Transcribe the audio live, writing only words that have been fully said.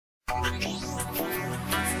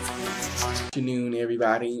Afternoon,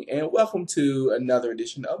 everybody, and welcome to another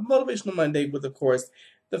edition of Motivational Monday with, of course,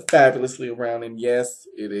 the fabulously around. And yes,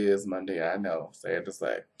 it is Monday. I know, sad to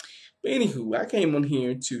say. But anywho, I came on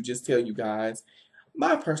here to just tell you guys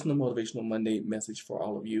my personal Motivational Monday message for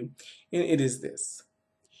all of you, and it is this: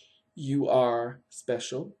 you are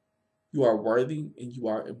special, you are worthy, and you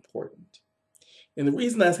are important. And the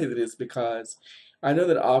reason I say that is because I know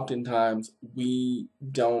that oftentimes we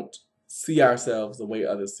don't see ourselves the way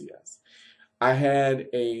others see us. I had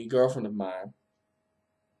a girlfriend of mine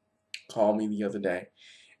call me the other day,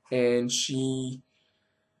 and she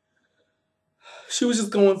was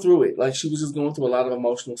just going through it. Like, she was just going through a lot of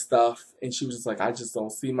emotional stuff, and she was just like, I just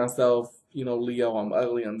don't see myself, Leo, I'm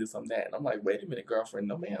ugly, I'm this, I'm that. And I'm like, wait a minute, girlfriend,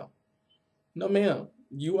 no ma'am. No ma'am.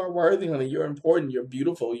 You are worthy, honey. You're important, you're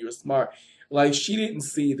beautiful, you're smart. Like, she didn't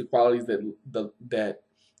see the qualities that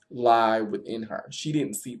lie within her. She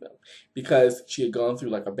didn't see them because she had gone through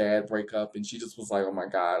like a bad breakup, and she just was like, oh my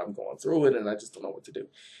God, I'm going through it and I just don't know what to do.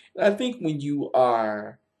 And I think when you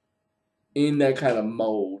are in that kind of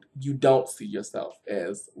mode, you don't see yourself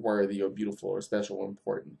as worthy or beautiful or special or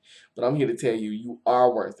important. But I'm here to tell you, you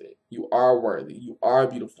are worth it. You are worthy. You are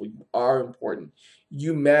beautiful. You are important.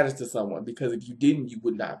 You matter to someone, because if you didn't, you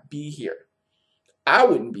would not be here. I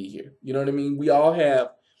wouldn't be here. You know what I mean? We all have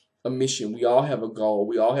a mission. We all have a goal.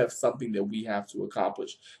 We all have something that we have to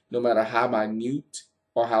accomplish, no matter how minute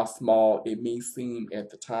or how small it may seem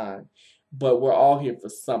at the time. But we're all here for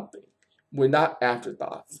something. We're not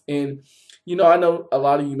afterthoughts. And, I know a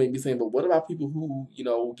lot of you may be saying, but what about people who,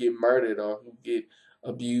 get murdered or who get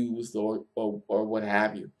abused or what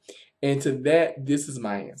have you? And to that, this is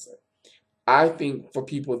my answer. I think for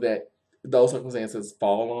people that those circumstances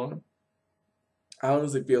fall on, I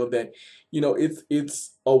honestly feel that,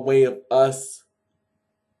 it's a way of us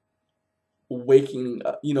waking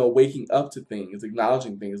up to things,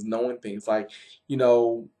 acknowledging things, knowing things. Like, you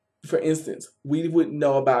know, for instance, we wouldn't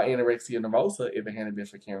know about anorexia nervosa if it hadn't been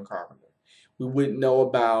for Karen Carpenter. We wouldn't know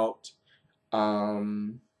about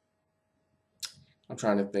um I'm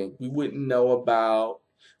trying to think. We wouldn't know about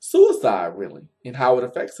suicide, really, and how it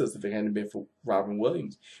affects us if it hadn't been for Robin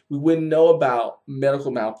Williams. We wouldn't know about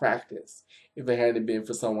medical malpractice if it hadn't been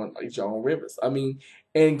for someone like Joan Rivers. I mean,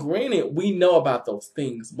 and granted, we know about those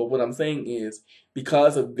things, but what I'm saying is,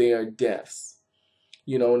 because of their deaths,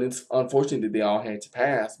 and it's unfortunate that they all had to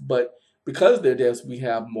pass, but because of their deaths, we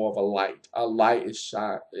have more of a light. A light is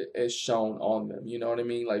shown on them. You know what I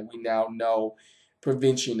mean? Like, we now know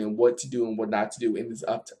prevention and what to do and what not to do, and it's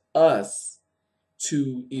up to us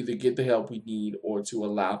to either get the help we need or to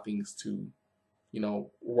allow things to,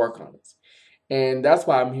 work on us. And that's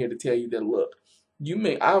why I'm here to tell you that, look,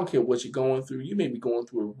 I don't care what you're going through. You may be going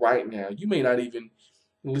through it right now. You may not even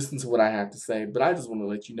listen to what I have to say, but I just want to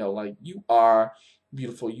let you know, like, you are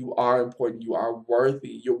beautiful. You are important. You are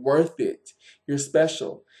worthy. You're worth it. You're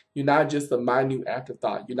special. You're not just a minute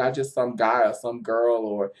afterthought. You're not just some guy or some girl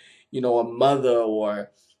or, a mother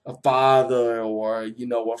or a father or,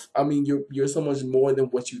 I mean, you're so much more than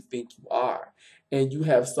what you think you are. And you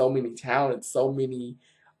have so many talents, so many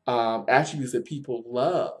attributes that people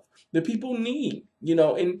love, that people need,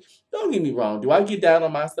 and don't get me wrong. Do I get down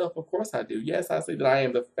on myself? Of course I do. Yes, I say that I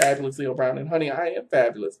am the fabulous Leo Brown, and honey, I am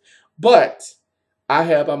fabulous. But I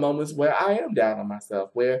have my moments where I am down on myself,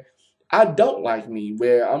 where I don't like me,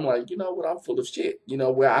 where I'm like, you know what, I'm full of shit,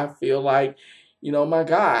 where I feel like, my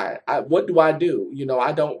God, what do I do?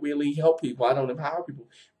 I don't really help people. I don't empower people.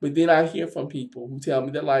 But then I hear from people who tell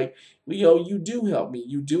me that, like, Leo, you do help me.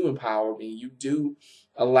 You do empower me. You do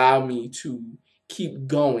allow me to keep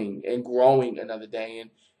going and growing another day. And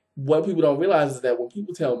what people don't realize is that when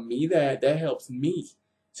people tell me that, that helps me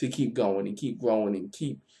to keep going and keep growing and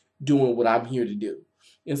keep doing what I'm here to do.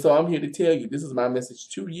 And so I'm here to tell you, this is my message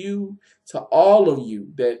to you, to all of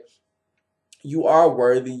you, that you are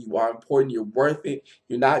worthy, you are important, you're worth it.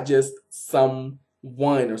 You're not just someone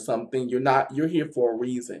or something. You're here for a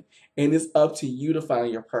reason. And it's up to you to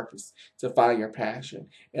find your purpose, to find your passion.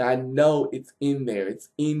 And I know it's in there, it's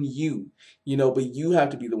in you, but you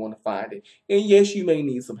have to be the one to find it. And yes, you may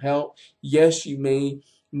need some help. Yes, you may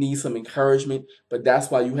need some encouragement, but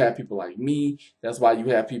that's why you have people like me. That's why you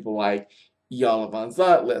have people like Iyanla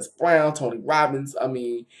Vanzant, Les Brown, Tony Robbins,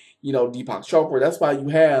 Deepak Chopra. That's why you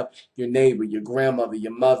have your neighbor, your grandmother,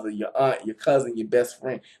 your mother, your aunt, your cousin, your best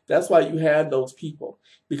friend. That's why you have those people,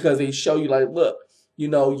 because they show you, like, look, you're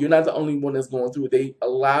not the only one that's going through it. They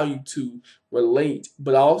allow you to relate,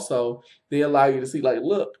 but also they allow you to see, like,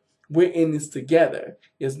 look, we're in this together.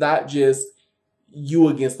 It's not just you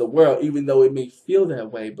against the world, even though it may feel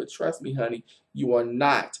that way. But trust me, honey, you are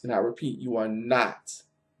not, and I repeat, you are not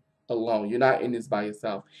alone. You're not in this by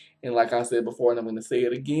yourself. And like I said before, and I'm going to say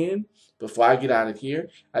it again before I get out of here,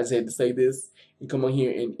 I just had to say this and come on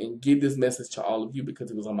here and give this message to all of you because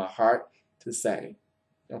it was on my heart to say.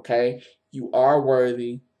 Okay? You are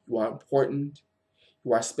worthy. You are important.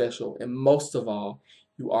 You are special. And most of all,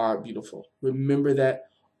 you are beautiful. Remember that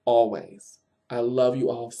always. I love you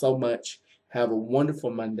all so much. Have a wonderful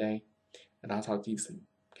Monday, and I'll talk to you soon.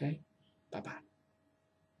 Okay? Bye-bye.